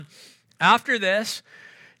After this,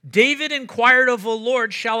 David inquired of the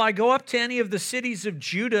Lord, shall I go up to any of the cities of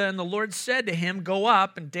Judah? And the Lord said to him, go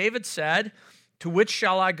up. And David said, to which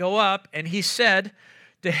shall I go up? And he said,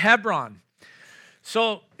 to Hebron.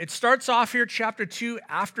 So it starts off here, chapter 2,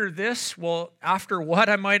 after this. Well, after what,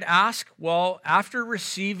 I might ask? Well, after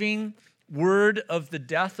receiving word of the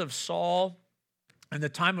death of Saul and the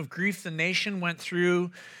time of grief the nation went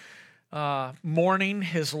through, mourning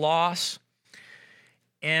his loss.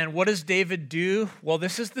 And what does David do? Well,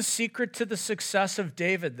 this is the secret to the success of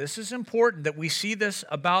David. This is important that we see this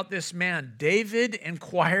about this man. David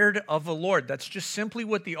inquired of the Lord. That's just simply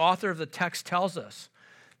what the author of the text tells us.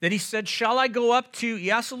 That he said, he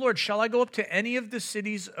asked the Lord, shall I go up to any of the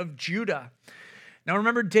cities of Judah? Now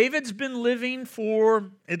remember, David's been living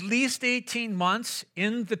for at least 18 months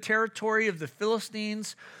in the territory of the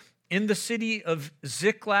Philistines, in the city of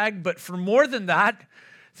Ziklag, but for more than that,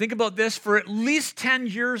 think about this, for at least 10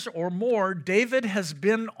 years or more, David has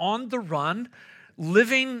been on the run,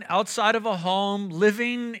 living outside of a home,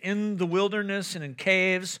 living in the wilderness and in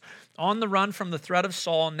caves, on the run from the threat of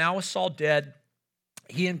Saul. Now with Saul dead,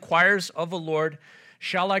 he inquires of the Lord,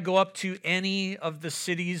 shall I go up to any of the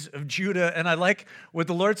cities of Judah? And I like what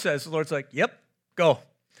the Lord says. The Lord's like, yep, go.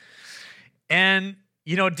 And,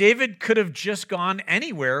 David could have just gone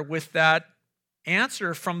anywhere with that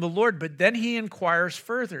answer from the Lord, but then he inquires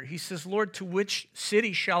further. He says, Lord, to which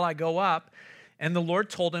city shall I go up? And the Lord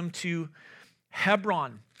told him to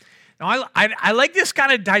Hebron. Now, I like this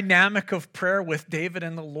kind of dynamic of prayer with David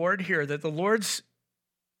and the Lord here, that the Lord's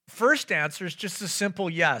first answer is just a simple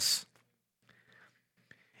yes.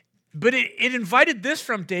 But it invited this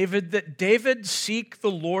from David, that David seek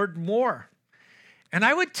the Lord more. And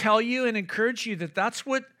I would tell you and encourage you that that's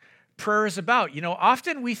what prayer is about.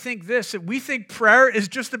 Often we think that we think prayer is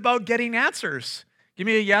just about getting answers. Give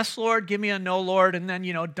me a yes, Lord. Give me a no, Lord. And then,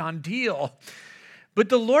 done deal. But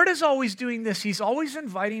the Lord is always doing this. He's always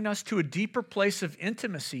inviting us to a deeper place of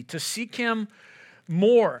intimacy, to seek him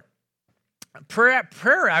more.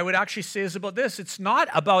 Prayer, I would actually say, is about this. It's not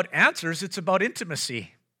about answers. It's about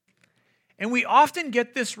intimacy. And we often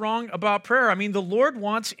get this wrong about prayer. I mean, the Lord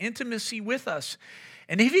wants intimacy with us.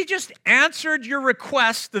 And if he just answered your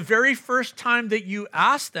request the very first time that you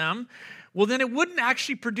asked them, well, then it wouldn't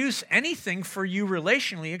actually produce anything for you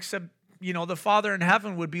relationally, except, the Father in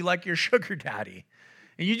heaven would be like your sugar daddy.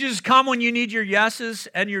 And you just come when you need your yeses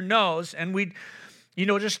and your nos, and we'd,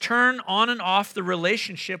 just turn on and off the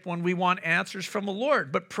relationship when we want answers from the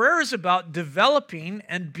Lord. But prayer is about developing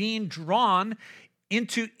and being drawn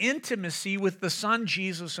into intimacy with the Son,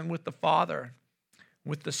 Jesus, and with the Father,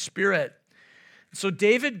 with the Spirit. So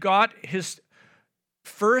David got his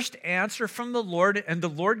first answer from the Lord, and the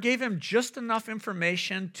Lord gave him just enough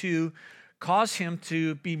information to cause him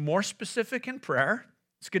to be more specific in prayer.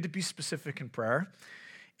 It's good to be specific in prayer.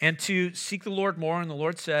 And to seek the Lord more, and the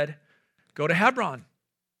Lord said, go to Hebron.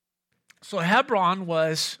 So Hebron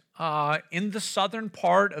was in the southern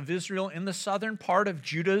part of Israel, in the southern part of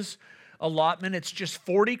Judah's allotment. It's just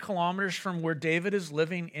 40 kilometers from where David is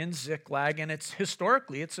living in Ziklag, and it's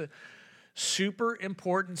a super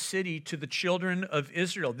important city to the children of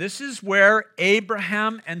Israel. This is where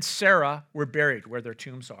Abraham and Sarah were buried, where their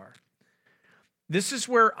tombs are. This is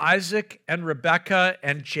where Isaac and Rebekah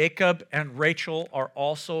and Jacob and Rachel are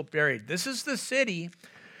also buried. This is the city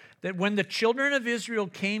that when the children of Israel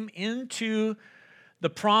came into the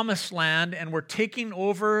promised land and were taking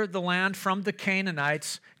over the land from the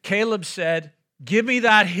Canaanites, Caleb said, give me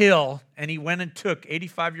that hill. And he went and took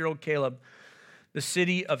 85-year-old Caleb, the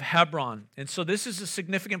city of Hebron. And so this is a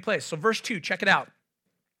significant place. So verse 2, check it out.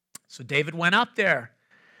 So David went up there,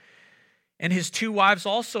 and his two wives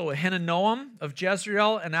also, Ahinoam of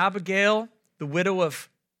Jezreel and Abigail, the widow of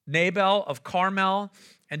Nabal of Carmel.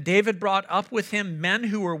 And David brought up with him men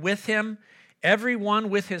who were with him, every one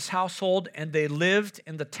with his household, and they lived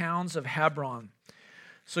in the towns of Hebron.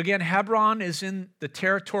 So again, Hebron is in the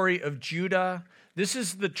territory of Judah. This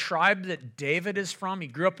is the tribe that David is from. He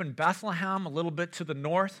grew up in Bethlehem, a little bit to the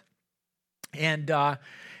north. And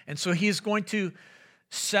so he's going to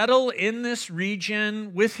settle in this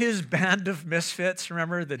region with his band of misfits.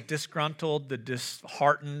 Remember, the disgruntled, the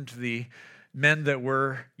disheartened, the men that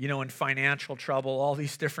were, in financial trouble, all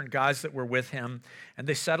these different guys that were with him. And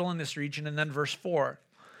they settle in this region. And then verse 4,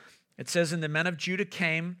 it says, and the men of Judah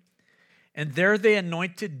came, and there they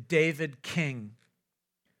anointed David king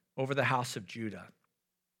over the house of Judah.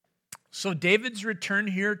 So David's return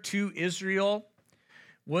here to Israel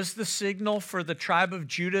was the signal for the tribe of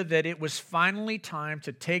Judah that it was finally time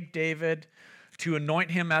to take David, to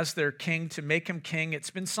anoint him as their king, to make him king.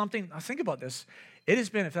 It's been something, think about this, It has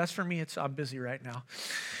been, if that's for me, I'm busy right now.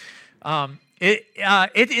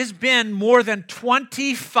 It has been more than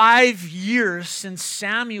 25 years since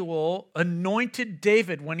Samuel anointed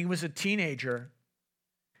David when he was a teenager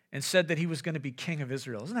and said that he was going to be king of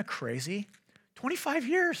Israel. Isn't that crazy? 25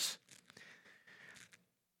 years.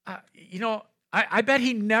 I bet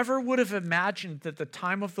he never would have imagined that the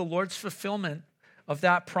time of the Lord's fulfillment of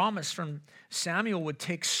that promise from Samuel would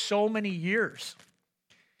take so many years.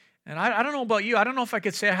 And I don't know about you. I don't know if I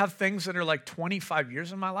could say I have things that are like 25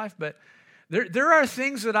 years in my life, but there are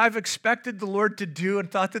things that I've expected the Lord to do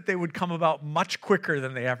and thought that they would come about much quicker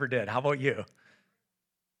than they ever did. How about you?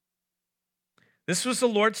 This was the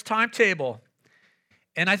Lord's timetable.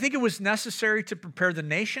 And I think it was necessary to prepare the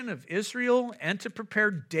nation of Israel and to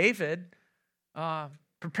prepare David,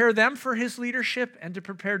 prepare them for his leadership and to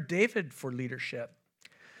prepare David for leadership.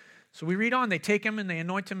 So we read on, they take him and they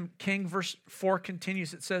anoint him king. Verse 4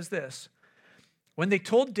 continues, it says this: when they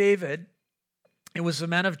told David it was the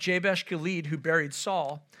men of Jabesh Gilead who buried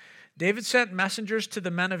Saul, David sent messengers to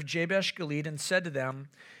the men of Jabesh Gilead and said to them,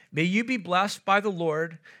 may you be blessed by the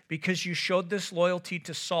Lord because you showed this loyalty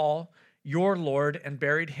to Saul, your Lord, and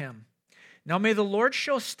buried him. Now may the Lord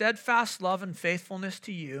show steadfast love and faithfulness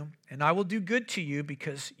to you, and I will do good to you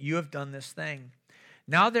because you have done this thing.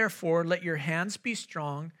 Now therefore let your hands be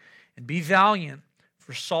strong and be valiant,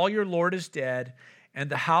 for Saul your Lord is dead, and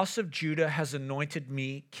the house of Judah has anointed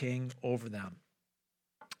me king over them.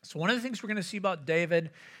 So one of the things we're going to see about David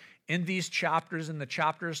in these chapters and the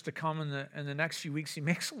chapters to come in the next few weeks, he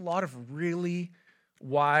makes a lot of really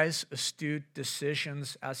wise, astute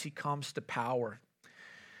decisions as he comes to power.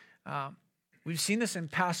 We've seen this in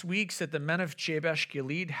past weeks that the men of Jabesh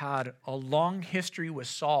Gilead had a long history with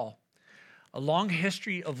Saul, a long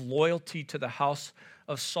history of loyalty to the house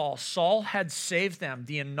of Saul. Saul had saved them.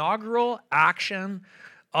 The inaugural action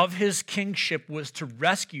of his kingship was to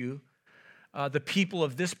rescue the people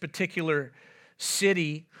of this particular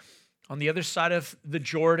city on the other side of the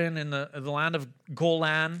Jordan in the land of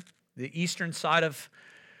Golan, the eastern side of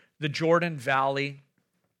the Jordan Valley.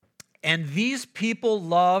 And these people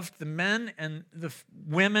loved, the men and the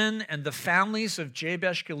women and the families of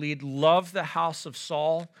Jabesh Gilead loved the house of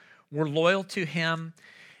Saul, were loyal to him.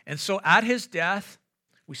 And so at his death,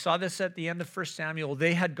 we saw this at the end of 1 Samuel,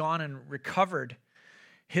 they had gone and recovered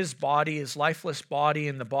his body, his lifeless body,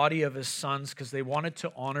 and the body of his sons because they wanted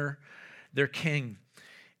to honor their king.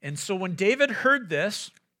 And so when David heard this,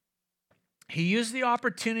 he used the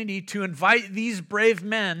opportunity to invite these brave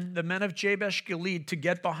men, the men of Jabesh Gilead, to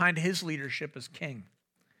get behind his leadership as king.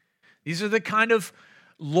 These are the kind of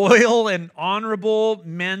loyal and honorable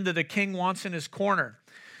men that a king wants in his corner.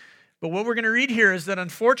 But what we're going to read here is that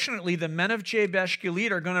unfortunately the men of Jabesh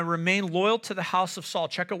Gilead are going to remain loyal to the house of Saul.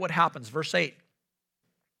 Check out what happens. Verse 8.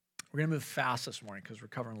 We're going to move fast this morning because we're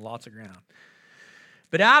covering lots of ground.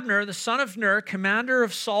 But Abner, the son of Ner, commander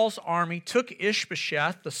of Saul's army, took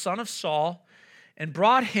Ishbosheth, the son of Saul, and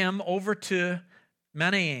brought him over to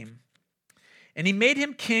Mahanaim. And he made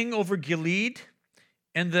him king over Gilead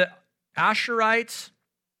and the Asherites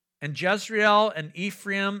and Jezreel and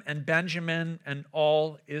Ephraim and Benjamin and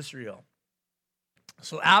all Israel.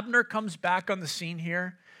 So Abner comes back on the scene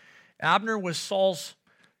here. Abner was Saul's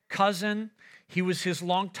cousin. He was his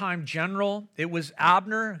longtime general. It was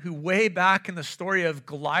Abner who, way back in the story of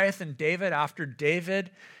Goliath and David, after David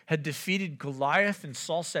had defeated Goliath and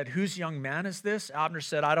Saul said, whose young man is this? Abner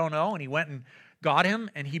said, I don't know. And he went and got him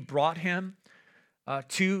and he brought him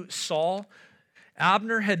to Saul.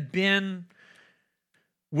 Abner had been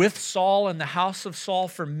with Saul in the house of Saul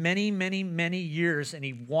for many, many, many years, and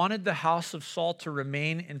he wanted the house of Saul to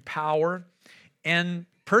remain in power. And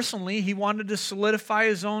personally, he wanted to solidify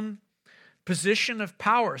his own position of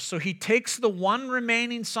power. So he takes the one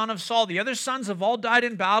remaining son of Saul. The other sons have all died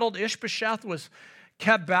in battle. Ishbosheth was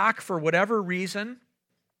kept back for whatever reason.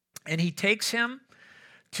 And he takes him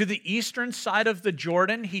to the eastern side of the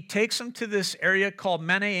Jordan. He takes him to this area called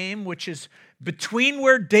Mahanaim, which is between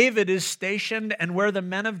where David is stationed and where the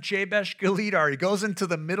men of Jabesh Gilead are. He goes into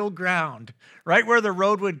the middle ground, right where the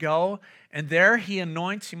road would go. And there he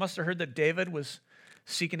anoints. He must have heard that David was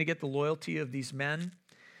seeking to get the loyalty of these men.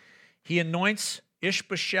 He anoints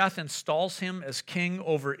Ishbosheth, installs him as king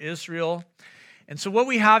over Israel. And so what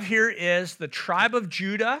we have here is the tribe of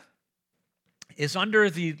Judah is under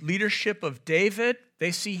the leadership of David. They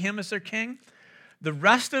see him as their king. The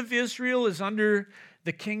rest of Israel is under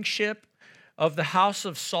the kingship of the house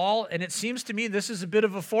of Saul. And it seems to me this is a bit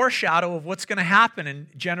of a foreshadow of what's going to happen in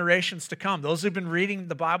generations to come. Those who've been reading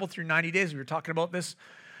the Bible through 90 days, we were talking about this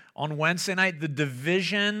on Wednesday night, the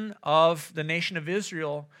division of the nation of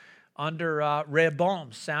Israel under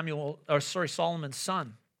Rehoboam, Solomon's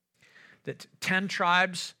son. That 10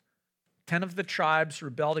 of the tribes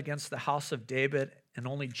rebelled against the house of David, and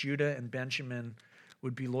only Judah and Benjamin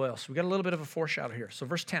would be loyal. So we got a little bit of a foreshadow here. So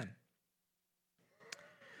verse 10.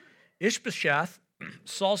 Ishbosheth,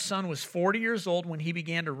 Saul's son, was 40 years old when he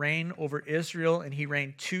began to reign over Israel, and he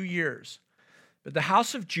reigned 2 years. But the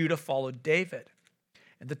house of Judah followed David.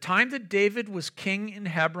 And the time that David was king in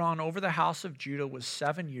Hebron over the house of Judah was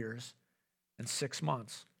 7 years and 6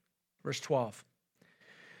 months. Verse 12.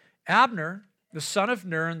 Abner, the son of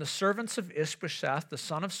Ner, and the servants of Ishbosheth, the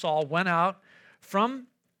son of Saul, went out from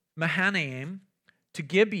Mahanaim to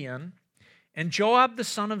Gibeon, and Joab, the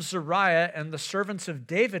son of Zeruiah, and the servants of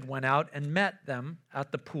David went out and met them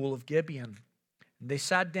at the pool of Gibeon. And they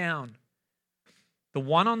sat down, the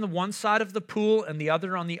one on the one side of the pool and the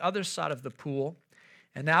other on the other side of the pool.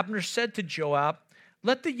 And Abner said to Joab,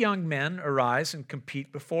 "Let the young men arise and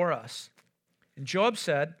compete before us." And Joab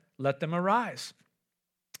said, "Let them arise."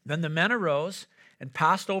 Then the men arose and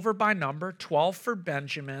passed over by number, 12 for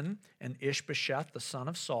Benjamin and Ishbosheth, the son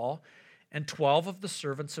of Saul, and 12 of the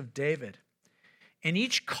servants of David. And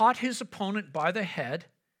each caught his opponent by the head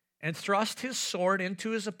and thrust his sword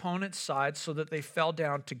into his opponent's side so that they fell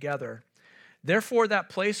down together. Therefore that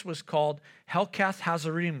place was called Helkath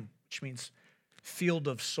Hazarim, which means field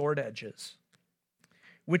of sword edges,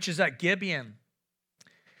 which is at Gibeon.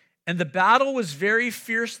 And the battle was very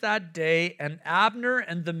fierce that day, and Abner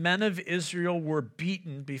and the men of Israel were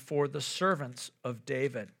beaten before the servants of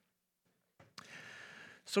David.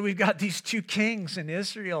 So we've got these two kings in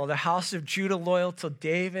Israel, the house of Judah loyal to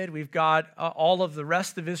David. We've got all of the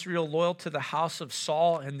rest of Israel loyal to the house of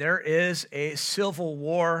Saul, and there is a civil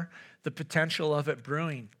war, the potential of it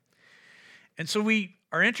brewing. And so we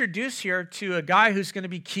are introduced here to a guy who's going to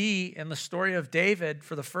be key in the story of David.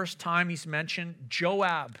 For the first time, he's mentioned,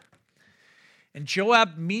 Joab. And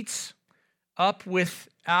Joab meets up with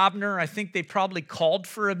Abner. I think they probably called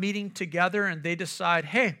for a meeting together, and they decide,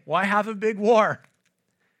 hey, why have a big war?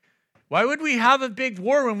 Why would we have a big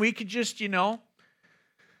war when we could just,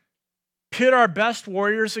 pit our best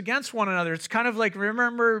warriors against one another? It's kind of like,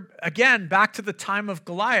 remember, again, back to the time of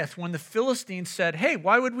Goliath, when the Philistines said, hey,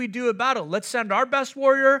 why would we do a battle? Let's send our best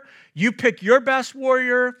warrior. You pick your best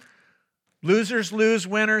warrior. Losers lose,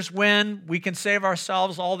 winners win. We can save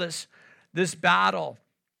ourselves all this battle.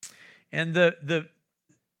 And the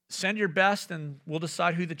send your best and we'll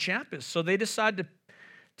decide who the champ is. So they decide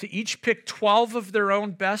to each pick 12 of their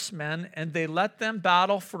own best men, and they let them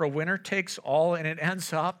battle for a winner takes all, and it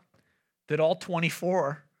ends up that all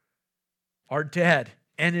 24 are dead,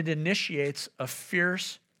 and it initiates a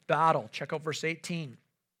fierce battle. Check out verse 18.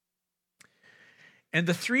 And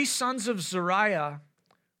the three sons of Zeruiah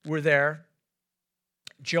were there,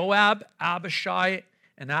 Joab, Abishai,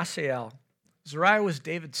 and Asahel. Zeruiah was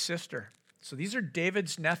David's sister. So these are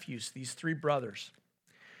David's nephews, these three brothers.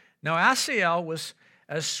 Now Asahel was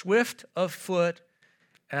as swift of foot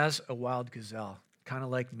as a wild gazelle. Kind of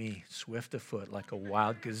like me, swift of foot like a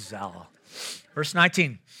wild gazelle. Verse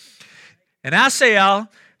 19. And Asahel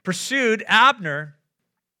pursued Abner,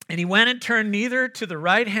 and he went and turned neither to the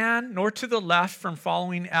right hand nor to the left from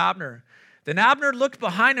following Abner. Then Abner looked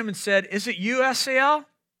behind him and said, "Is it you, Asahel?"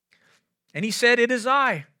 And he said, "It is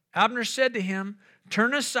I." Abner said to him,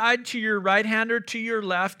 "Turn aside to your right hand or to your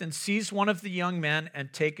left and seize one of the young men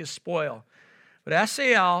and take his spoil." But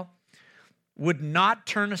Asahel would not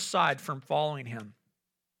turn aside from following him.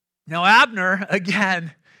 Now Abner,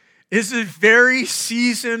 again, is a very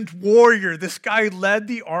seasoned warrior. This guy led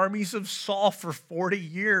the armies of Saul for 40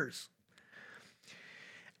 years.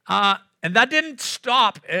 And that didn't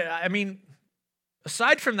stop.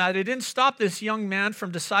 Aside from that, it didn't stop this young man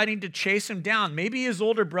from deciding to chase him down. Maybe his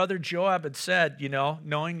older brother Joab had said,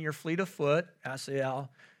 knowing you're fleet of foot,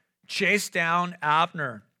 Asahel, chase down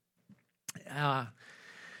Abner.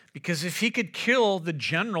 Because if he could kill the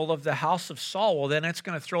general of the house of Saul, well, then it's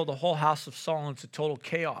going to throw the whole house of Saul into total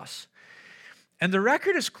chaos. And the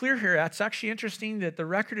record is clear here. It's actually interesting that the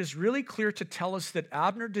record is really clear to tell us that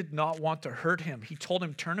Abner did not want to hurt him. He told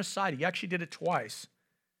him, turn aside. He actually did it twice.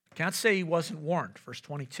 Can't say he wasn't warned. Verse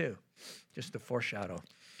 22, just a foreshadow.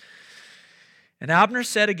 And Abner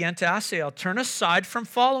said again to Asahel, "Turn aside from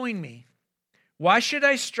following me. Why should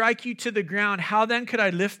I strike you to the ground? How then could I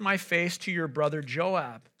lift my face to your brother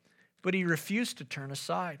Joab?" But he refused to turn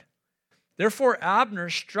aside. Therefore Abner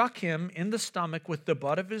struck him in the stomach with the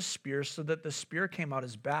butt of his spear so that the spear came out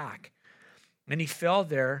his back. And he fell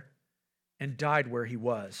there and died where he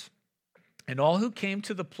was. And all who came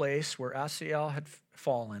to the place where Asahel had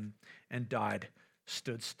fallen and died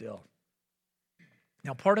stood still.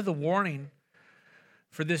 Now part of the warning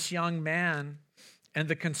for this young man and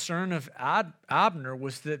the concern of Abner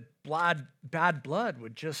was that bad blood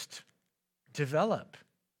would just develop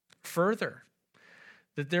further,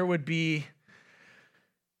 that there would be,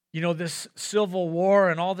 this civil war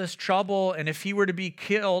and all this trouble, and if he were to be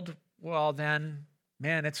killed, well then,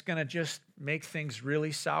 man, it's going to just make things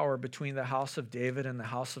really sour between the house of David and the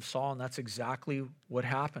house of Saul, and that's exactly what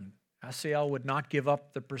happened. Asahel would not give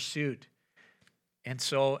up the pursuit, and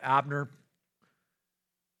so Abner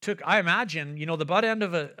I imagine, the butt end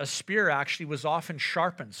of a spear actually was often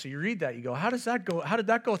sharpened. So you read that, you go, how did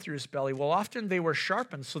that go through his belly? Well, often they were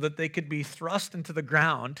sharpened so that they could be thrust into the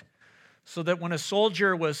ground, so that when a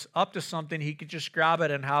soldier was up to something, he could just grab it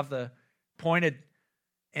and have the pointed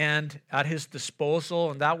end at his disposal.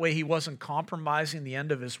 And that way he wasn't compromising the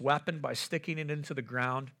end of his weapon by sticking it into the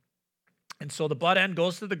ground. And so the butt end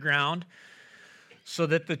goes to the ground, so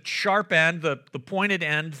that the sharp end, the pointed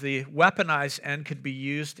end, the weaponized end could be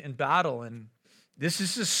used in battle. And this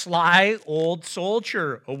is a sly old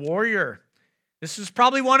soldier, a warrior. This is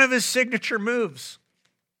probably one of his signature moves.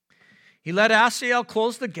 He let Asahel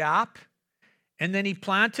close the gap, and then he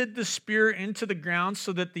planted the spear into the ground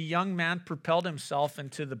so that the young man propelled himself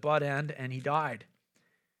into the butt end, and he died.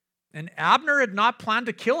 And Abner had not planned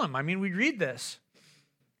to kill him. I mean, we read this.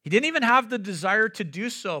 He didn't even have the desire to do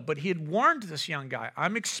so, but he had warned this young guy,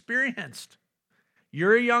 I'm experienced.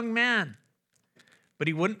 You're a young man. But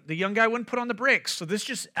the young guy wouldn't put on the brakes. So this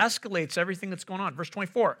just escalates everything that's going on. Verse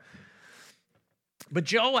 24. But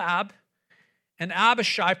Joab and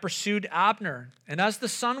Abishai pursued Abner, and as the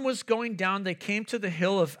sun was going down, they came to the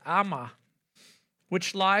hill of Ammah,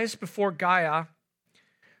 which lies before Giah,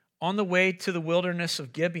 on the way to the wilderness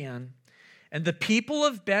of Gibeon. And the people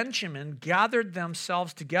of Benjamin gathered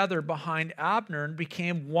themselves together behind Abner and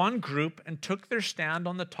became one group and took their stand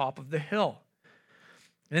on the top of the hill.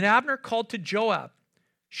 Then Abner called to Joab,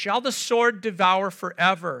 "Shall the sword devour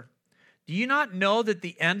forever? Do you not know that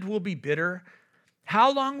the end will be bitter?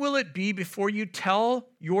 How long will it be before you tell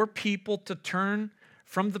your people to turn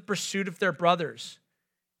from the pursuit of their brothers?"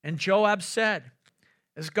 And Joab said,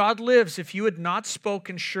 "As God lives, if you had not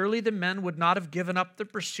spoken, surely the men would not have given up the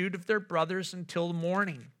pursuit of their brothers until the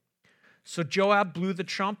morning." So Joab blew the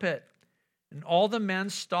trumpet, and all the men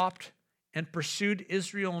stopped and pursued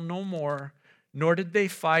Israel no more, nor did they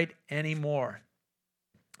fight anymore.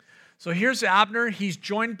 So here's Abner. He's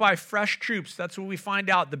joined by fresh troops. That's what we find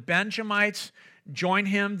out. The Benjamites join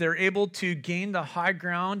him. They're able to gain the high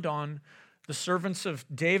ground on the servants of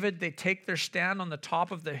David. They take their stand on the top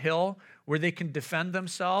of the hill where they can defend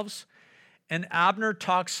themselves. And Abner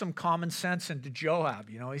talks some common sense into Joab.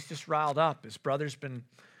 He's just riled up. His brother's been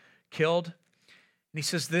killed. And he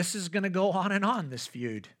says, this is going to go on and on, this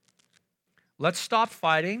feud. Let's stop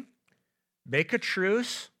fighting. Make a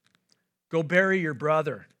truce. Go bury your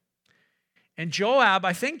brother. And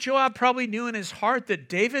I think Joab probably knew in his heart that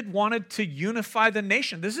David wanted to unify the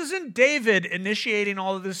nation. This isn't David initiating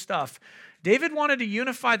all of this stuff. David wanted to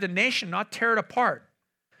unify the nation, not tear it apart.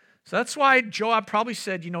 So that's why Joab probably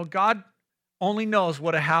said, God only knows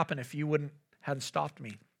what would have happened if you hadn't stopped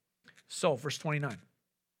me. So, verse 29.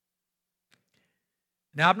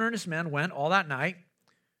 And Abner and his men went all that night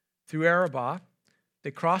through Arabah.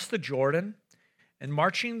 They crossed the Jordan, and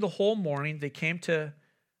marching the whole morning, they came to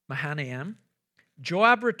Mahanaim.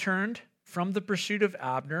 Joab returned from the pursuit of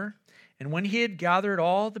Abner, and when he had gathered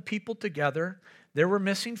all the people together, there were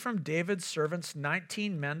missing from David's servants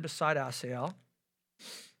 19 men beside Asahel.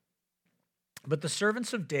 But the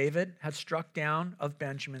servants of David had struck down of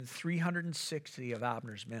Benjamin 360 of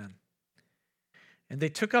Abner's men. And they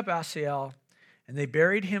took up Asahel, and they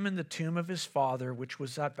buried him in the tomb of his father, which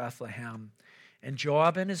was at Bethlehem. And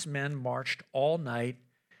Joab and his men marched all night,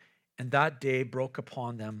 and that day broke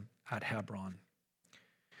upon them at Hebron.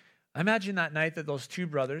 I imagine that night that those two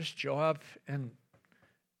brothers, Joab and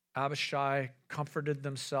Abishai, comforted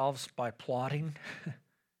themselves by plotting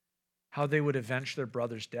how they would avenge their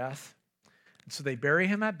brother's death. And so they bury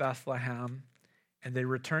him at Bethlehem, and they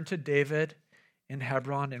return to David in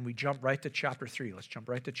Hebron, and we jump right to chapter 3. Let's jump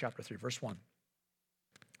right to chapter 3, verse 1.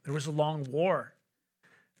 There was a long war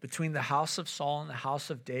between the house of Saul and the house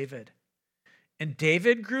of David. And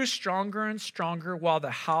David grew stronger and stronger while the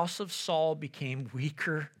house of Saul became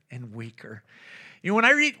weaker and weaker. When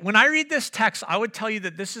I read this text, I would tell you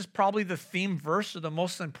that this is probably the theme verse or the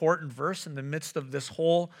most important verse in the midst of this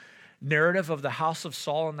whole narrative of the house of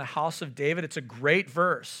Saul and the house of David. It's a great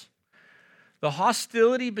verse. The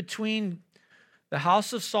hostility between the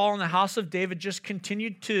house of Saul and the house of David just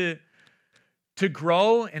continued to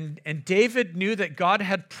grow, and David knew that God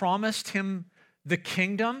had promised him the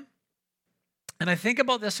kingdom. And I think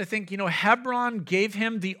about this, I think, Hebron gave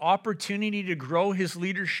him the opportunity to grow his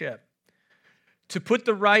leadership, to put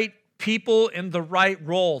the right people in the right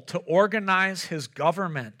role, to organize his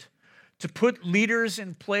government, to put leaders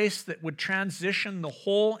in place that would transition the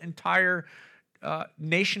whole entire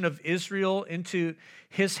nation of Israel into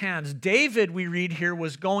his hands. David, we read here,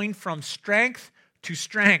 was going from strength to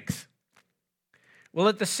strength. Well,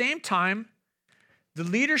 at the same time, the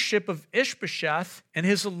leadership of Ishbosheth and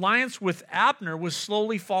his alliance with Abner was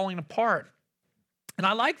slowly falling apart. And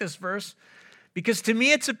I like this verse because to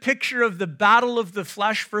me it's a picture of the battle of the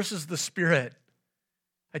flesh versus the spirit.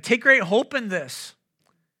 I take great hope in this.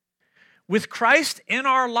 With Christ in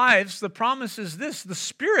our lives, the promise is this: the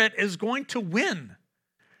Spirit is going to win.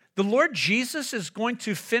 The Lord Jesus is going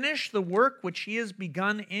to finish the work which he has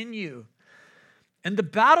begun in you. And the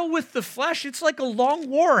battle with the flesh, it's like a long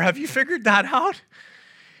war. Have you figured that out?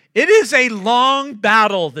 It is a long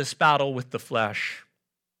battle, this battle with the flesh.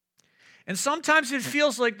 And sometimes it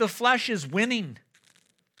feels like the flesh is winning.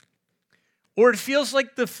 Or it feels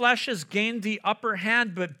like the flesh has gained the upper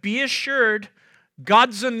hand, but be assured,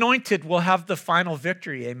 God's anointed will have the final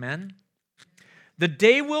victory, amen? The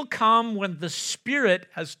day will come when the Spirit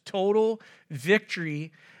has total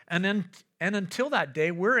victory, and until that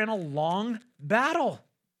day, we're in a long battle.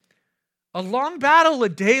 A long battle, a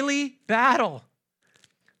daily battle.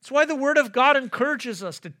 That's why the Word of God encourages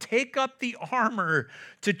us to take up the armor,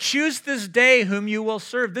 to choose this day whom you will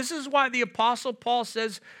serve. This is why the Apostle Paul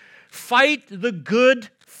says, fight the good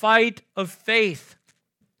fight of faith.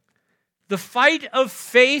 The fight of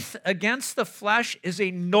faith against the flesh is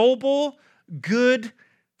a noble, good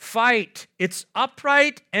fight. It's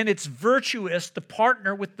upright and it's virtuous to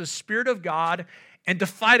partner with the Spirit of God and to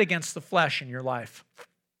fight against the flesh in your life.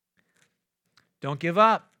 Don't give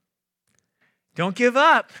up. Don't give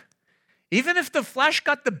up. Even if the flesh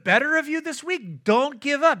got the better of you this week, don't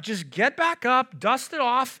give up. Just get back up, dust it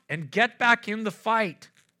off, and get back in the fight.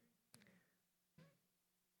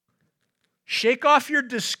 Shake off your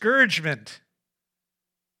discouragement.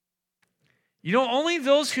 Only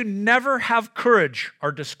those who never have courage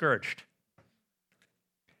are discouraged.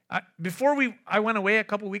 Before I went away a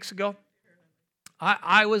couple weeks ago,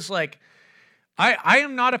 I was like, I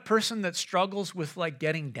am not a person that struggles with like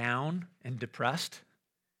getting down and depressed.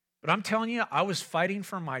 But I'm telling you, I was fighting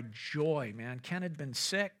for my joy, man. Ken had been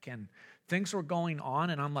sick and things were going on.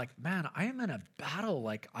 And I'm like, man, I am in a battle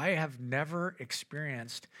like I have never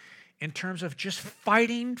experienced in terms of just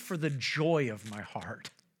fighting for the joy of my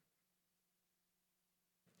heart.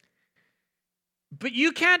 But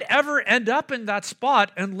you can't ever end up in that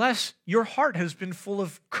spot unless your heart has been full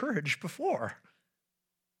of courage before.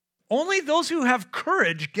 Only those who have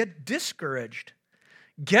courage get discouraged.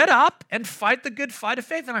 Get up and fight the good fight of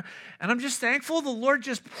faith. And I'm just thankful the Lord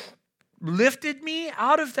just lifted me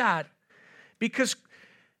out of that. Because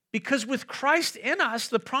with Christ in us,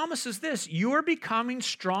 the promise is this: you are becoming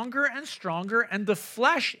stronger and stronger, and the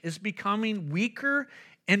flesh is becoming weaker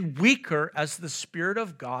and weaker as the Spirit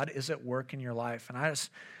of God is at work in your life. And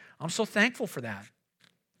I'm so thankful for that.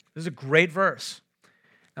 This is a great verse.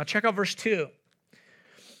 Now check out verse 2.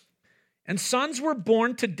 And sons were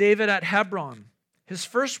born to David at Hebron. His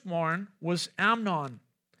firstborn was Amnon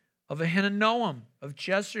of Ahinoam of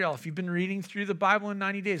Jezreel. If you've been reading through the Bible in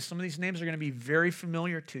 90 days, some of these names are going to be very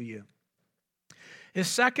familiar to you. His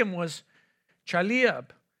second was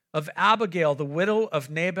Chileab of Abigail, the widow of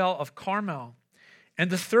Nabal of Carmel. And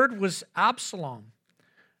the third was Absalom,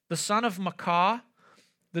 the son of Maacah,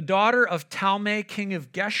 the daughter of Talmai, king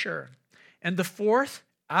of Geshur. And the fourth,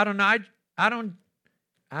 Adonijah, I don't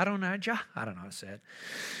know how to say it,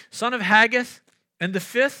 son of Haggith. And the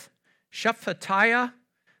fifth, Shephatiah,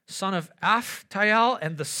 son of Aphtael.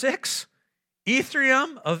 And the sixth,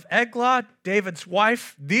 Ithream of Eglah, David's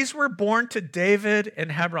wife. These were born to David in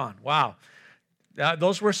Hebron. Wow.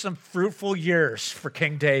 Those were some fruitful years for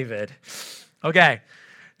King David. Okay.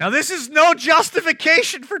 Now, this is no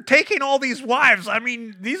justification for taking all these wives. I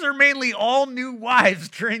mean, these are mainly all new wives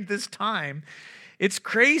during this time. It's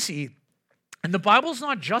crazy. And the Bible's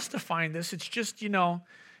not justifying this. It's just,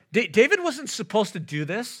 David wasn't supposed to do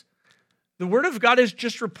this. The Word of God is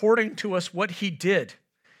just reporting to us what he did.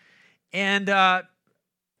 And,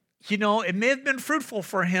 it may have been fruitful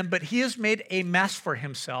for him, but he has made a mess for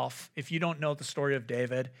himself. If you don't know the story of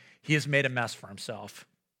David, he has made a mess for himself.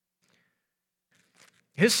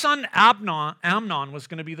 His son Amnon was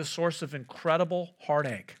going to be the source of incredible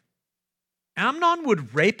heartache. Amnon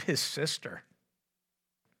would rape his sister.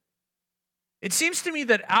 It seems to me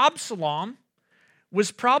that Absalom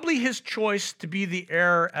was probably his choice to be the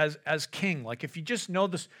heir as king. Like if you just know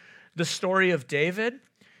the story of David,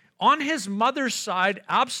 On his mother's side,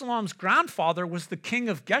 Absalom's grandfather was the king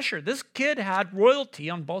of Geshur. This kid had royalty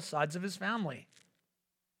on both sides of his family.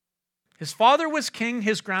 His father was king,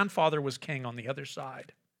 his grandfather was king on the other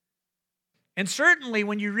side. And certainly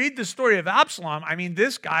when you read the story of Absalom, I mean,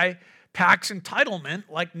 this guy packs entitlement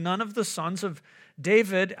like none of the sons of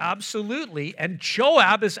David, absolutely. And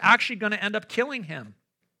Joab is actually going to end up killing him.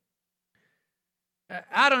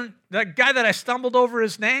 Adam, that guy that I stumbled over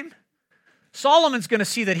his name, Solomon's going to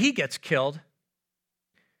see that he gets killed.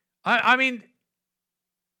 I mean,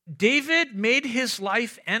 David made his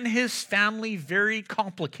life and his family very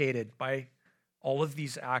complicated by all of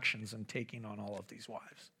these actions and taking on all of these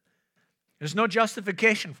wives. There's no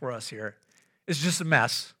justification for us here. It's just a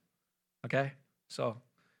mess. Okay? So,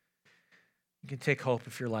 you can take hope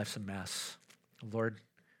if your life's a mess. The Lord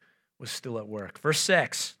was still at work. Verse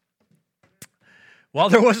 6. While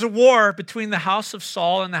there was a war between the house of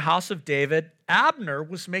Saul and the house of David, Abner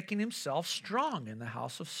was making himself strong in the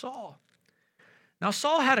house of Saul. Now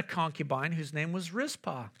Saul had a concubine whose name was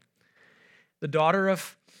Rizpah, the daughter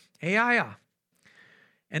of Aiah.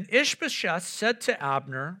 And Ishbosheth said to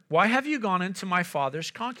Abner, "Why have you gone into my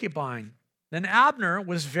father's concubine?" Then Abner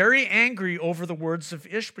was very angry over the words of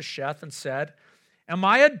Ishbosheth and said, "Am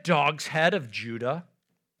I a dog's head of Judah?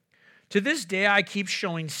 To this day I keep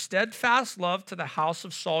showing steadfast love to the house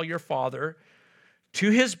of Saul your father, to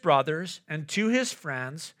his brothers and to his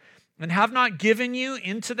friends, and have not given you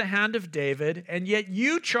into the hand of David, and yet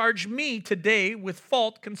you charge me today with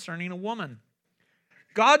fault concerning a woman.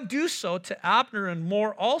 God do so to Abner and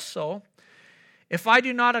more also, if I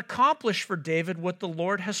do not accomplish for David what the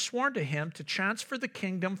Lord has sworn to him, to transfer the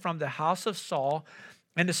kingdom from the house of Saul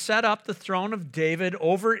and to set up the throne of David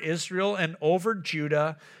over Israel and over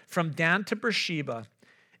Judah from Dan to Beersheba."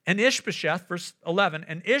 And Ishbosheth, verse 11,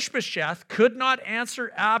 and Ishbosheth could not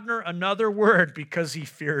answer Abner another word because he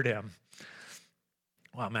feared him.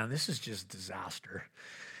 Wow, man, this is just disaster.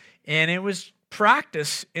 And it was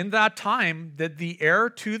practice in that time that the heir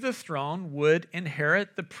to the throne would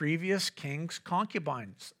inherit the previous king's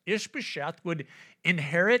concubines. Ishbosheth would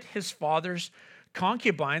inherit his father's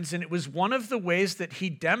concubines, and it was one of the ways that he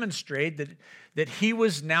demonstrated that he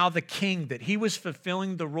was now the king, that he was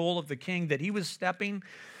fulfilling the role of the king, that he was stepping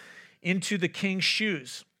into the king's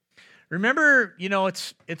shoes. Remember,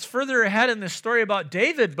 it's further ahead in this story about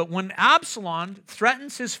David, but when Absalom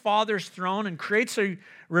threatens his father's throne and creates a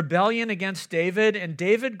rebellion against David, and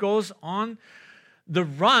David goes on the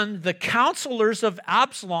run, the counselors of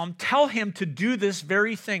Absalom tell him to do this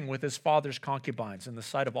very thing with his father's concubines in the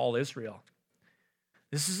sight of all Israel.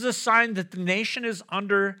 This is a sign that the nation is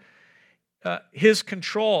under his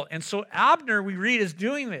control. And so Abner, we read, is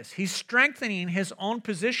doing this. He's strengthening his own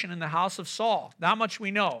position in the house of Saul. That much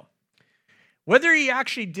we know. Whether he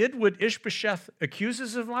actually did what Ishbosheth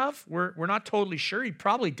accuses him of, we're not totally sure. He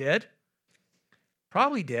probably did.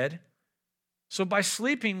 Probably did. So by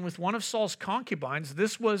sleeping with one of Saul's concubines,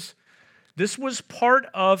 this was part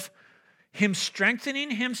of him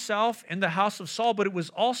strengthening himself in the house of Saul, but it was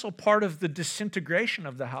also part of the disintegration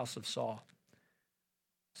of the house of Saul.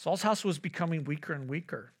 Saul's house was becoming weaker and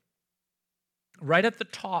weaker. Right at the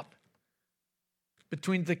top,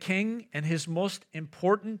 between the king and his most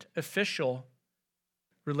important official,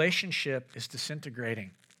 relationship is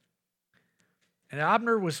disintegrating. And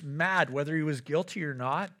Abner was mad whether he was guilty or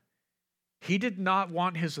not. He did not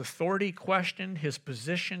want his authority questioned, his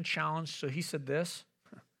position challenged, so he said this: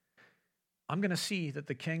 I'm going to see that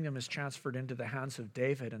the kingdom is transferred into the hands of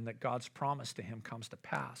David and that God's promise to him comes to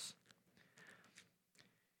pass.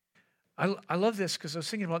 I love this because I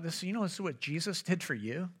was thinking about this. This is what Jesus did for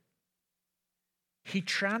you. He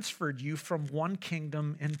transferred you from one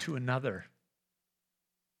kingdom into another.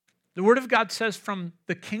 The Word of God says from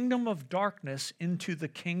the kingdom of darkness into the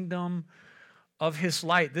kingdom of his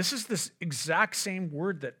light. This is this exact same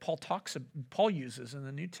word that Paul uses in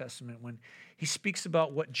the New Testament when he speaks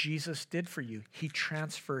about what Jesus did for you. He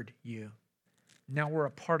transferred you. Now we're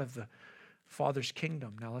a part of the Father's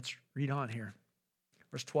kingdom. Now let's read on here.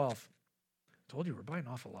 Verse 12. I told you we're biting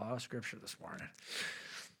off a lot of scripture this morning.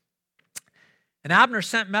 And Abner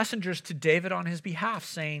sent messengers to David on his behalf,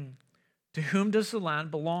 saying, "To whom does the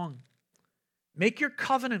land belong? Make your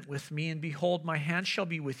covenant with me, and behold, my hand shall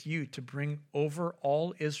be with you to bring over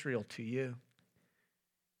all Israel to you."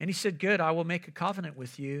 And he said, "Good, I will make a covenant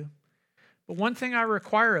with you. But one thing I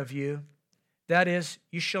require of you, that is,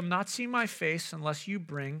 you shall not see my face unless you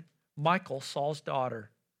bring Michal, Saul's daughter,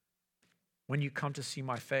 when you come to see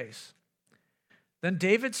my face." Then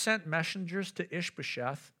David sent messengers to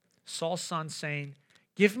Ishbosheth, Saul's son, saying,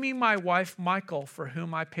 "Give me my wife Michal, for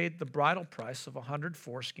whom I paid the bridal price of 100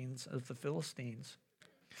 foreskins of the Philistines."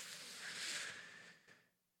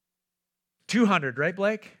 200, right,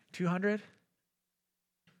 Blake? 200?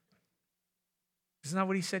 Isn't that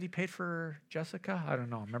what he said he paid for Jessica? I don't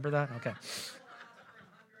know. Remember that?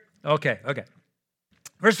 Okay.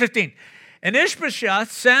 Verse 15. And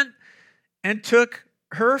Ishbosheth sent and took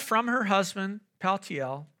her from her husband,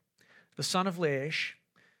 Paltiel, the son of Laish.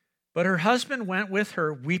 But her husband went with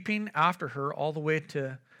her, weeping after her all the way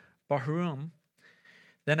to Bahurim.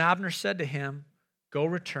 Then Abner said to him, go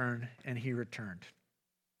return, and he returned.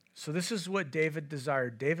 So this is what David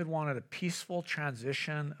desired. David wanted a peaceful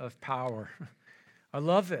transition of power. I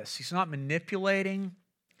love this. He's not manipulating.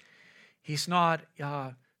 He's not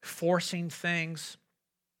forcing things.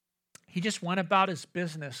 He just went about his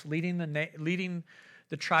business, leading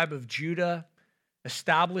the tribe of Judah,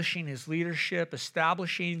 establishing his leadership,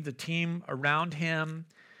 establishing the team around him.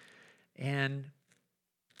 And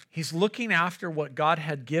he's looking after what God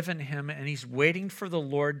had given him, and he's waiting for the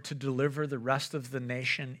Lord to deliver the rest of the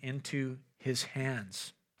nation into his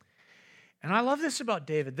hands. And I love this about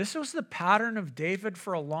David. This was the pattern of David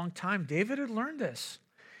for a long time. David had learned this.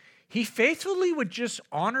 He faithfully would just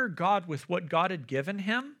honor God with what God had given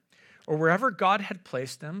him or wherever God had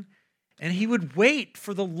placed him, and he would wait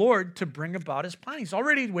for the Lord to bring about his plan. He's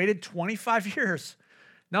already waited 25 years.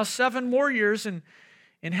 Now 7 more years in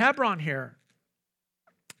Hebron here.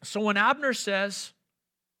 So when Abner says,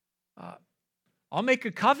 I'll make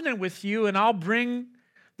a covenant with you and I'll bring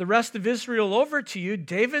the rest of Israel over to you,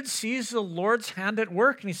 David sees the Lord's hand at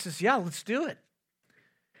work and he says, yeah, let's do it.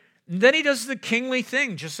 And then he does the kingly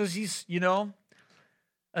thing, just as he's,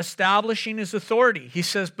 establishing his authority. He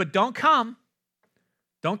says, but don't come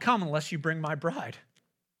unless you bring my bride.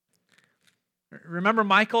 Remember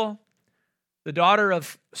Michal, the daughter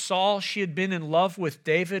of Saul? She had been in love with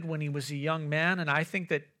David when he was a young man, and I think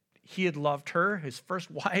that he had loved her, his first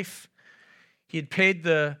wife. He had paid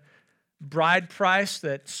the bride price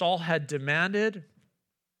that Saul had demanded,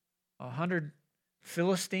 100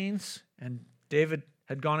 Philistines, and David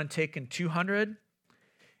had gone and taken 200.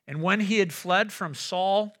 And when he had fled from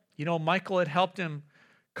Saul, Michal had helped him,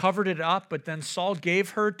 covered it up, but then Saul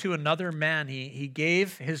gave her to another man. He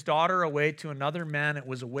gave his daughter away to another man. It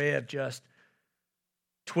was a way of just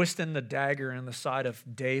twisting the dagger in the side of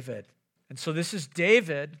David. And so this is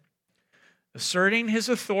David asserting his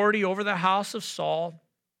authority over the house of Saul.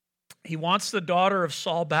 He wants the daughter of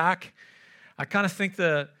Saul back. I kind of think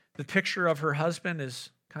the picture of her husband is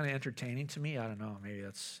kind of entertaining to me. I don't know. Maybe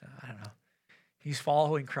that's, I don't know. He's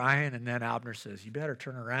following, crying, and then Abner says, you better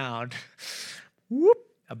turn around. Whoop,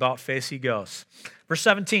 about face he goes. Verse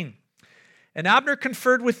 17. And Abner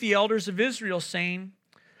conferred with the elders of Israel, saying,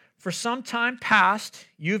 for some time past,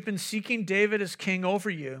 you've been seeking David as king over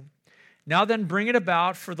you. Now then bring it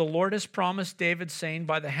about, for the Lord has promised David, saying,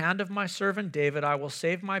 by the hand of my servant David, I will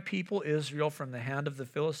save my people Israel from the hand of the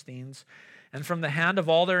Philistines and from the hand of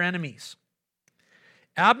all their enemies.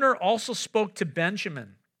 Abner also spoke to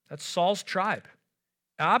Benjamin. That's Saul's tribe.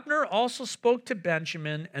 Abner also spoke to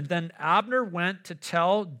Benjamin, and then Abner went to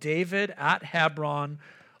tell David at Hebron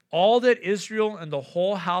all that Israel and the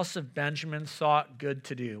whole house of Benjamin thought good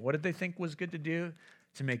to do. What did they think was good to do?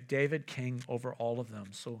 To make David king over all of them.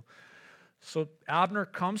 So Abner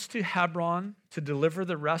comes to Hebron to deliver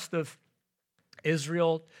the rest of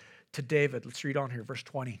Israel to David. Let's read on here, verse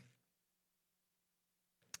 20.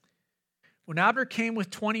 When Abner came with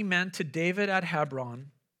 20 men to David at Hebron,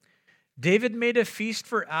 David made a feast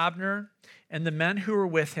for Abner and the men who were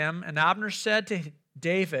with him. And Abner said to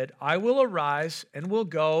David, I will arise and will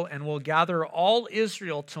go and will gather all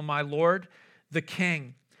Israel to my lord the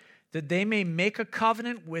king, that they may make a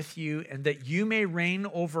covenant with you and that you may reign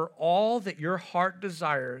over all that your heart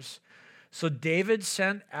desires. So David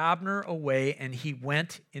sent Abner away and he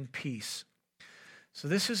went in peace. So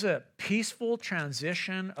this is a peaceful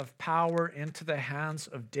transition of power into the hands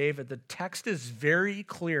of David. The text is very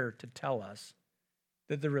clear to tell us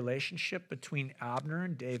that the relationship between Abner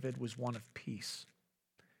and David was one of peace.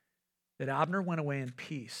 That Abner went away in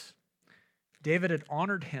peace. David had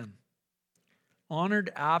honored him,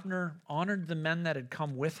 honored Abner, honored the men that had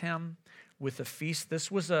come with him with a feast. This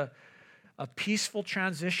was a peaceful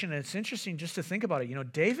transition. And it's interesting just to think about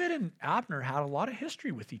it. David and Abner had a lot of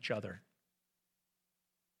history with each other.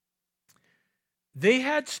 They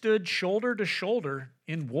had stood shoulder to shoulder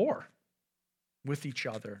in war with each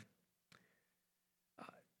other.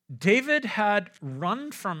 David had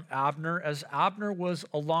run from Abner as Abner was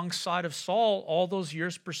alongside of Saul all those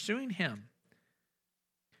years pursuing him.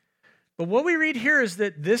 But what we read here is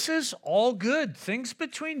that this is all good. Things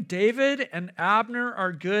between David and Abner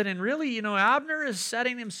are good. And really, Abner is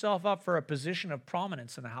setting himself up for a position of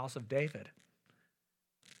prominence in the house of David.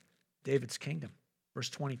 David's kingdom. Verse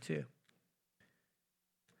 22.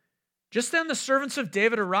 Just then the servants of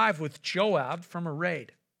David arrived with Joab from a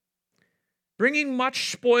raid, bringing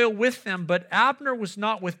much spoil with them, but Abner was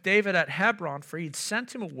not with David at Hebron, for he had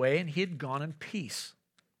sent him away and he had gone in peace.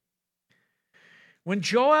 When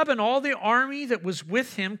Joab and all the army that was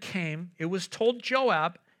with him came, it was told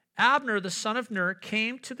Joab, Abner the son of Ner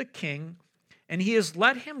came to the king, and he has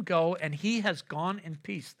let him go, and he has gone in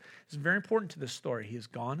peace. This is very important to this story. He has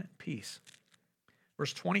gone in peace.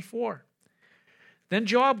 Verse 24. Then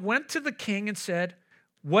Joab went to the king and said,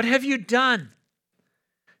 what have you done?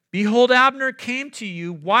 Behold, Abner came to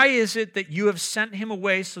you. Why is it that you have sent him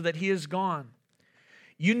away so that he is gone?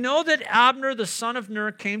 You know that Abner the son of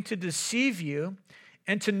Ner came to deceive you,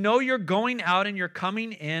 and to know your going out and your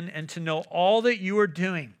coming in, and to know all that you are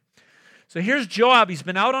doing. So here's Joab. He's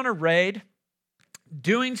been out on a raid,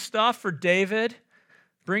 doing stuff for David,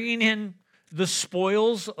 bringing in the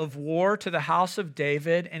spoils of war to the house of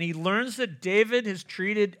David, and he learns that David has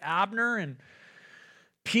treated Abner in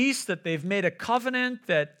peace, that they've made a covenant,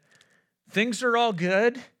 that things are all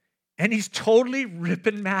good, and he's totally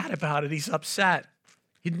ripping mad about it. He's upset.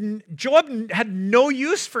 Joab had no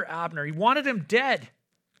use for Abner. He wanted him dead.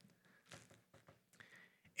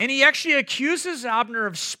 And he actually accuses Abner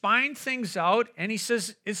of spying things out, and he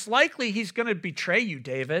says, it's likely he's going to betray you,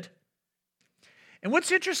 David. And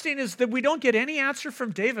what's interesting is that we don't get any answer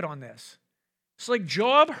from David on this. It's like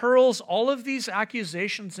Joab hurls all of these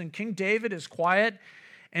accusations, and King David is quiet,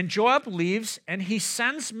 and Joab leaves, and he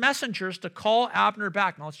sends messengers to call Abner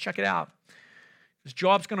back. Now let's check it out, because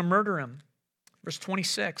Joab's going to murder him. Verse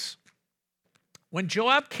 26. When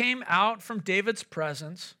Joab came out from David's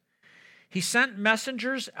presence, he sent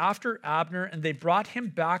messengers after Abner, and they brought him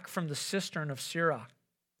back from the cistern of Sirah.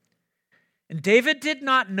 And David did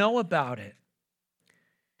not know about it.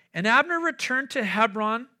 And Abner returned to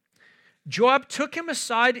Hebron. Joab took him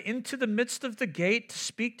aside into the midst of the gate to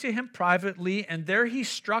speak to him privately, and there he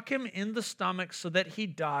struck him in the stomach so that he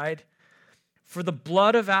died for the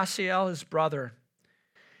blood of Asahel his brother.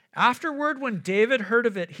 Afterward, when David heard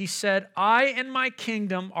of it, he said, I and my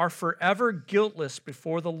kingdom are forever guiltless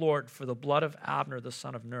before the Lord for the blood of Abner the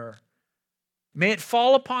son of Ner. May it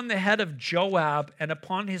fall upon the head of Joab and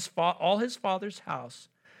upon all his father's house.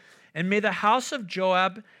 And may the house of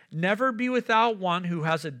Joab never be without one who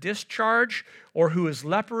has a discharge, or who is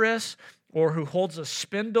leprous, or who holds a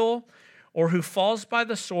spindle, or who falls by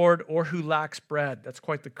the sword, or who lacks bread. That's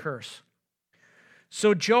quite the curse.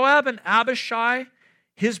 So Joab and Abishai,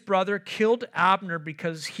 his brother, killed Abner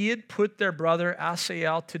because he had put their brother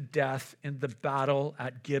Asahel to death in the battle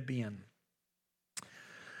at Gibeon.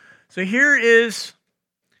 So here is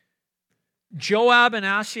Joab and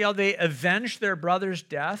Asahel. They avenged their brother's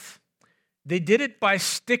death. They did it by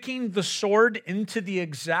sticking the sword into the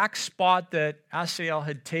exact spot that Asahel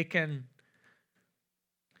had taken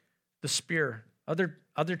the spear.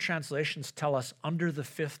 Other translations tell us under the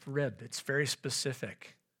fifth rib. It's very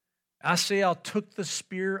specific. Asahel took the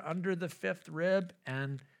spear under the fifth rib,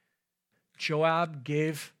 and Joab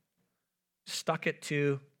stuck it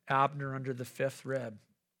to Abner under the fifth rib.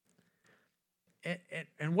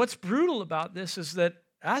 And what's brutal about this is that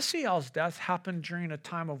Asahel's death happened during a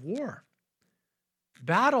time of war.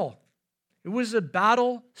 Battle. It was a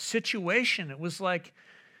battle situation. It was like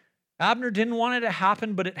Abner didn't want it to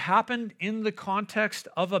happen, but it happened in the context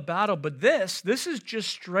of a battle. But this is just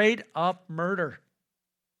straight up murder.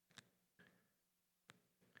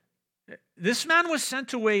 This man was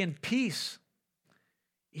sent away in peace.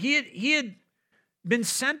 He had been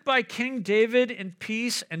sent by King David in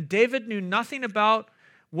peace, and David knew nothing about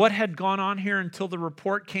what had gone on here until the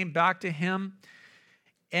report came back to him.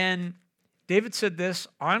 And David said this,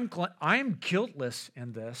 I am guiltless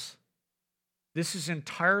in this. This is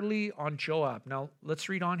entirely on Joab. Now, let's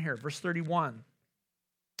read on here. Verse 31.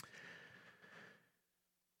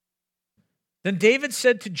 Then David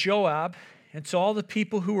said to Joab and to all the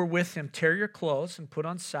people who were with him, tear your clothes and put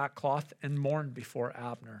on sackcloth and mourn before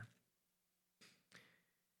Abner.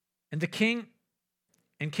 And King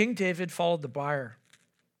David followed the bier.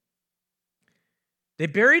 They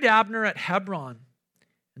buried Abner at Hebron.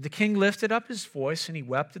 And the king lifted up his voice, and he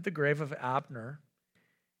wept at the grave of Abner.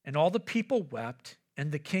 And all the people wept,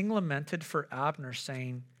 and the king lamented for Abner,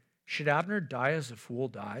 saying, should Abner die as a fool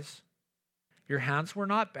dies? Your hands were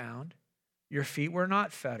not bound, your feet were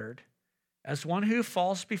not fettered. As one who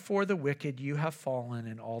falls before the wicked, you have fallen,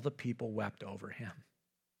 and all the people wept over him.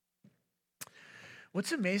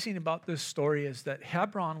 What's amazing about this story is that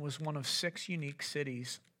Hebron was one of 6 unique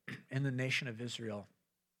cities in the nation of Israel.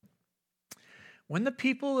 When the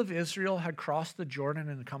people of Israel had crossed the Jordan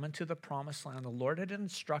and come into the promised land, the Lord had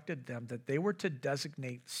instructed them that they were to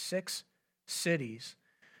designate 6 cities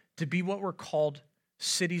to be what were called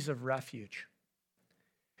cities of refuge.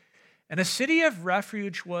 And a city of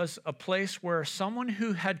refuge was a place where someone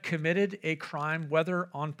who had committed a crime, whether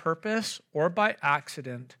on purpose or by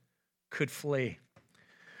accident, could flee.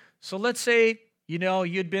 So let's say,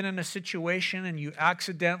 you'd been in a situation and you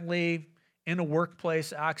accidentally, in a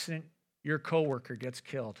workplace accident, your coworker gets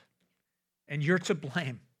killed and you're to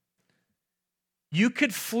blame. You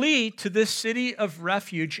could flee to this city of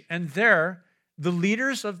refuge, and there, the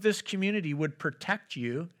leaders of this community would protect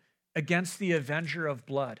you against the avenger of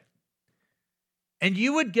blood. And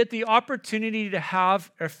you would get the opportunity to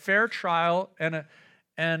have a fair trial and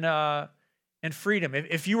freedom.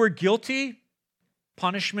 If you were guilty,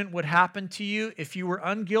 punishment would happen to you. If you were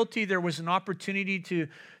unguilty, there was an opportunity to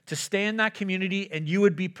stay in that community, and you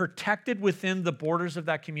would be protected within the borders of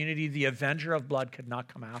that community. The avenger of blood could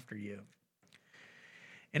not come after you.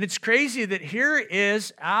 And it's crazy that here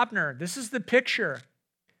is Abner. This is the picture.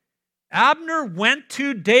 Abner went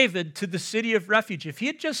to David to the city of refuge. If he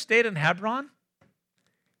had just stayed in Hebron,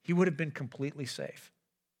 he would have been completely safe.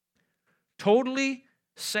 Totally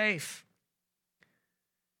safe.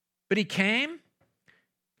 But he came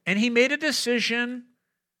and he made a decision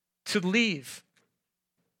to leave.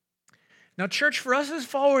 Now, church, for us as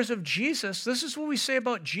followers of Jesus, this is what we say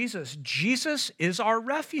about Jesus. Jesus is our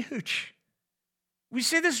refuge. We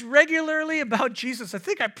say this regularly about Jesus. I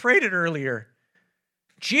think I prayed it earlier.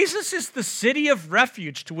 Jesus is the city of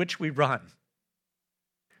refuge to which we run.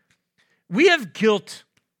 We have guilt.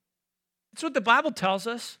 That's what the Bible tells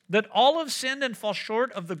us, that all have sinned and fall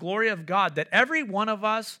short of the glory of God, that every one of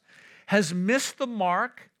us has missed the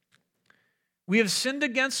mark. We have sinned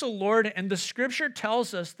against the Lord, and the Scripture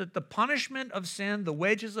tells us that the punishment of sin, the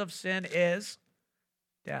wages of sin, is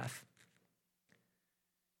death.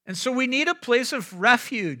 And so we need a place of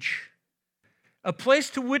refuge, a place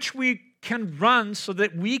to which we can run so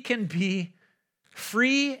that we can be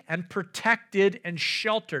free and protected and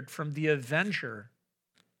sheltered from the avenger.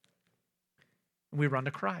 We run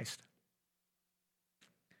to Christ.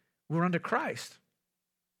 We run to Christ.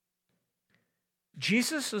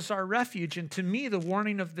 Jesus is our refuge, and to me, the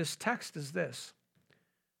warning of this text is this: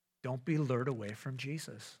 don't be lured away from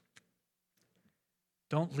Jesus.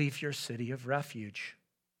 Don't leave your city of refuge.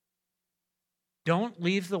 Don't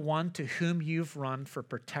leave the one to whom you've run for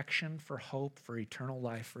protection, for hope, for eternal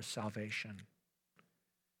life, for salvation.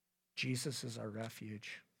 Jesus is our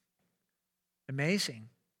refuge. Amazing.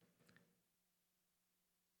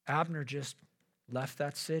 Abner just left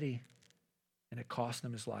that city, and it cost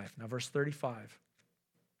him his life. Now, verse 35.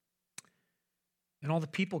 And all the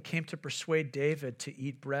people came to persuade David to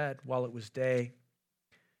eat bread while it was day.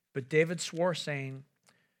 But David swore, saying,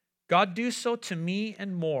 God, do so to me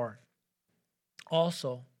and more.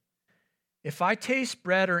 Also, if I taste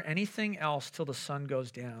bread or anything else till the sun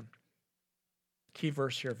goes down. Key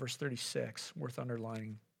verse here, verse 36, worth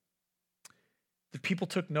underlining. The people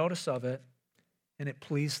took notice of it, and it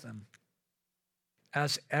pleased them,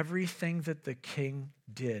 as everything that the king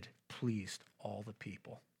did pleased all the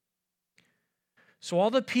people. So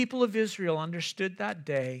all the people of Israel understood that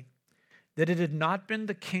day that it had not been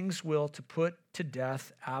the king's will to put to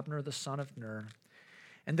death Abner the son of Ner.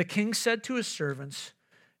 And the king said to his servants,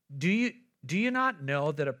 Do you not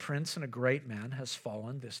know that a prince and a great man has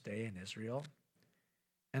fallen this day in Israel?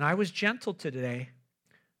 And I was gentle today,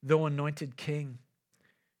 though anointed king.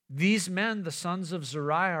 These men, the sons of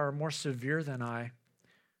Zeruiah, are more severe than I.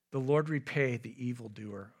 The Lord repay the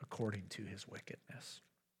evildoer according to his wickedness.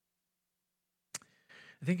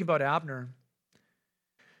 Think about Abner.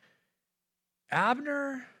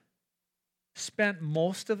 Abner spent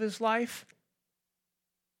most of his life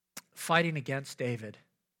fighting against David.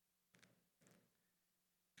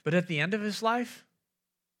 But at the end of his life,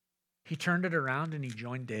 he turned it around and he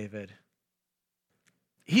joined David.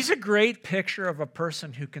 He's a great picture of a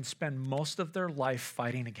person who can spend most of their life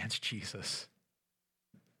fighting against Jesus,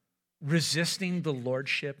 resisting the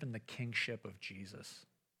lordship and the kingship of Jesus,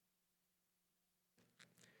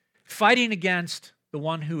 fighting against the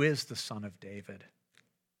one who is the Son of David.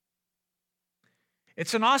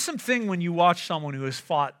 It's an awesome thing when you watch someone who has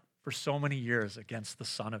fought for so many years against the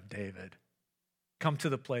Son of David come to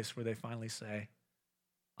the place where they finally say,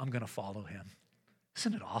 I'm going to follow him.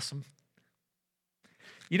 Isn't it awesome?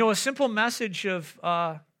 You know, a simple message of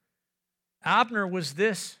Abner was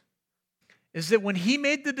this, is that when he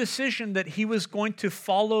made the decision that he was going to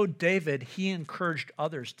follow David, he encouraged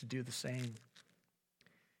others to do the same.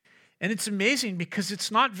 And it's amazing because it's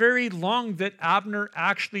not very long that Abner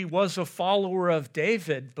actually was a follower of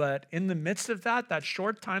David, but in the midst of that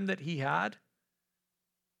short time that he had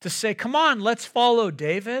to say, come on, let's follow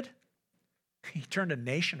David, He turned a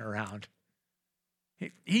nation around.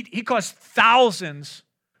 He caused thousands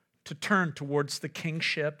to turn towards the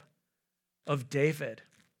kingship of David.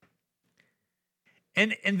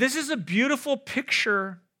 And this is a beautiful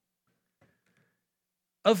picture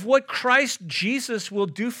of what Christ Jesus will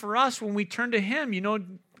do for us when we turn to him. You know,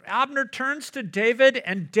 Abner turns to David,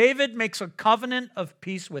 and David makes a covenant of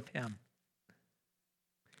peace with him.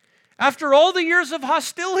 After all the years of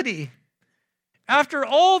hostility, after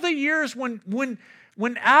all the years when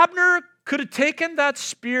Abner could have taken that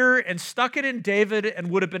spear and stuck it in David and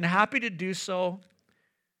would have been happy to do so,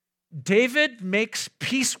 David makes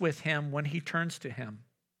peace with him when he turns to him.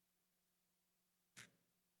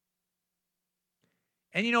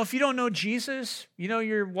 And you know, if you don't know Jesus, you know,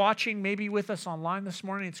 you're watching maybe with us online this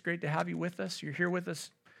morning. It's great to have you with us. You're here with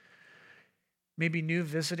us, maybe new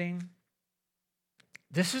visiting.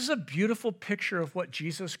 This is a beautiful picture of what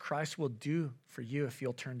Jesus Christ will do for you if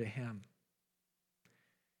you'll turn to him.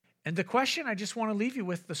 And the question I just want to leave you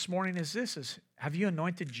with this morning is this, have you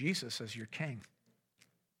anointed Jesus as your king?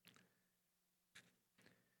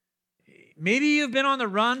 Maybe you've been on the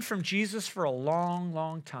run from Jesus for a long,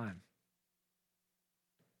 long time.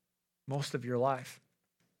 Most of your life.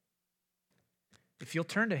 If you'll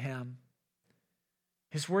turn to him,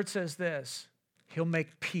 his word says this, he'll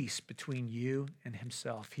make peace between you and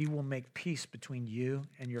himself. He will make peace between you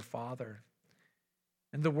and your Father.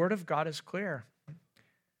 And the word of God is clear,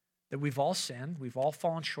 that we've all sinned, we've all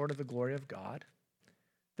fallen short of the glory of God,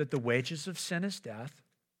 that the wages of sin is death,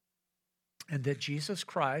 and that Jesus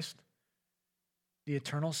Christ, the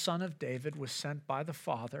eternal Son of David, was sent by the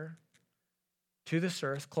Father to this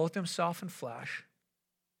earth, clothed himself in flesh,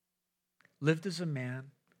 lived as a man,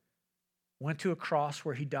 went to a cross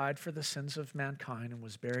where he died for the sins of mankind and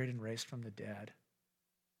was buried and raised from the dead,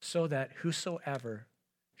 so that whosoever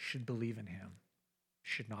should believe in him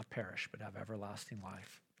should not perish but have everlasting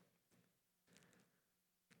life.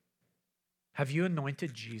 Have you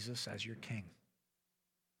anointed Jesus as your king?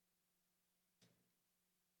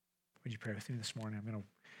 Would you pray with me this morning? I'm going to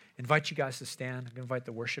invite you guys to stand. I'm going to invite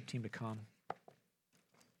the worship team to come.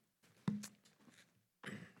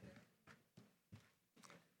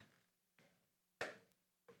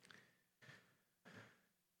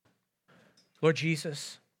 Lord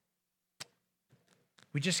Jesus,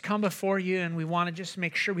 we just come before you and we want to just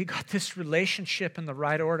make sure we got this relationship in the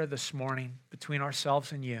right order this morning between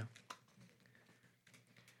ourselves and you.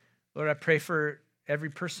 Lord, I pray for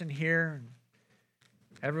every person here and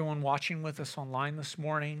everyone watching with us online this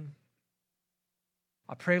morning.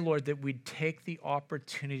 I pray, Lord, that we'd take the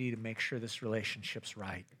opportunity to make sure this relationship's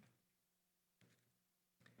right.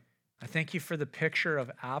 I thank you for the picture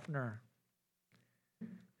of Abner,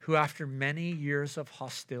 who after many years of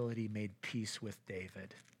hostility made peace with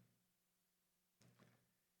David.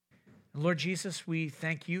 And Lord Jesus, we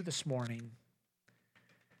thank you this morning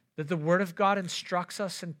that the Word of God instructs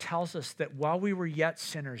us and tells us that while we were yet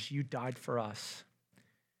sinners, you died for us.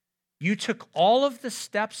 You took all of the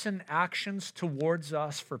steps and actions towards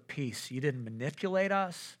us for peace. You didn't manipulate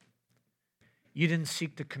us. You didn't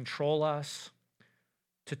seek to control us,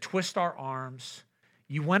 to twist our arms.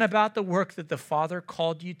 You went about the work that the Father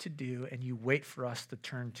called you to do, and you wait for us to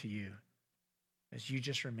turn to you as you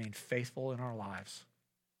just remain faithful in our lives.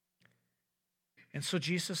 And so,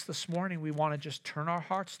 Jesus, this morning, we want to just turn our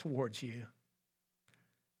hearts towards you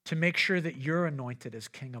to make sure that you're anointed as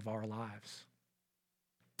King of our lives.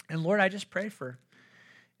 And Lord, I just pray for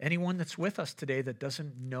anyone that's with us today that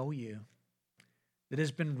doesn't know you, that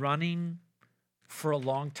has been running for a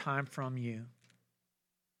long time from you.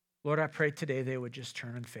 Lord, I pray today they would just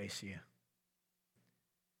turn and face you.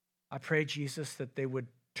 I pray, Jesus, that they would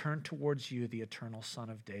turn towards you, the eternal Son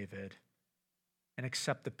of David, and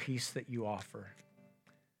accept the peace that you offer,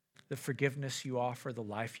 the forgiveness you offer, the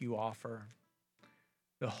life you offer,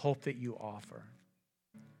 the hope that you offer.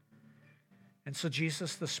 And so,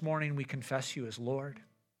 Jesus, this morning we confess you as Lord.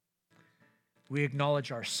 We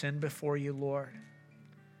acknowledge our sin before you, Lord.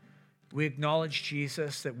 We acknowledge,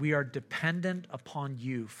 Jesus, that we are dependent upon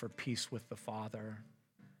you for peace with the Father,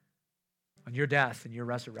 on your death and your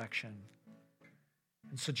resurrection.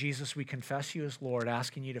 And so, Jesus, we confess you as Lord,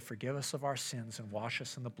 asking you to forgive us of our sins and wash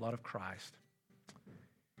us in the blood of Christ.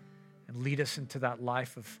 And lead us into that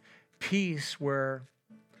life of peace where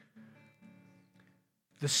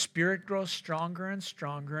the Spirit grows stronger and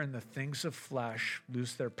stronger and the things of flesh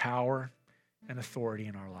lose their power and authority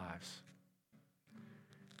in our lives.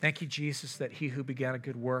 Thank you, Jesus, that he who began a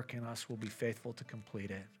good work in us will be faithful to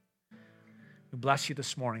complete it. We bless you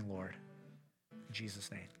this morning, Lord. In Jesus'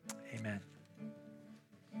 name, amen.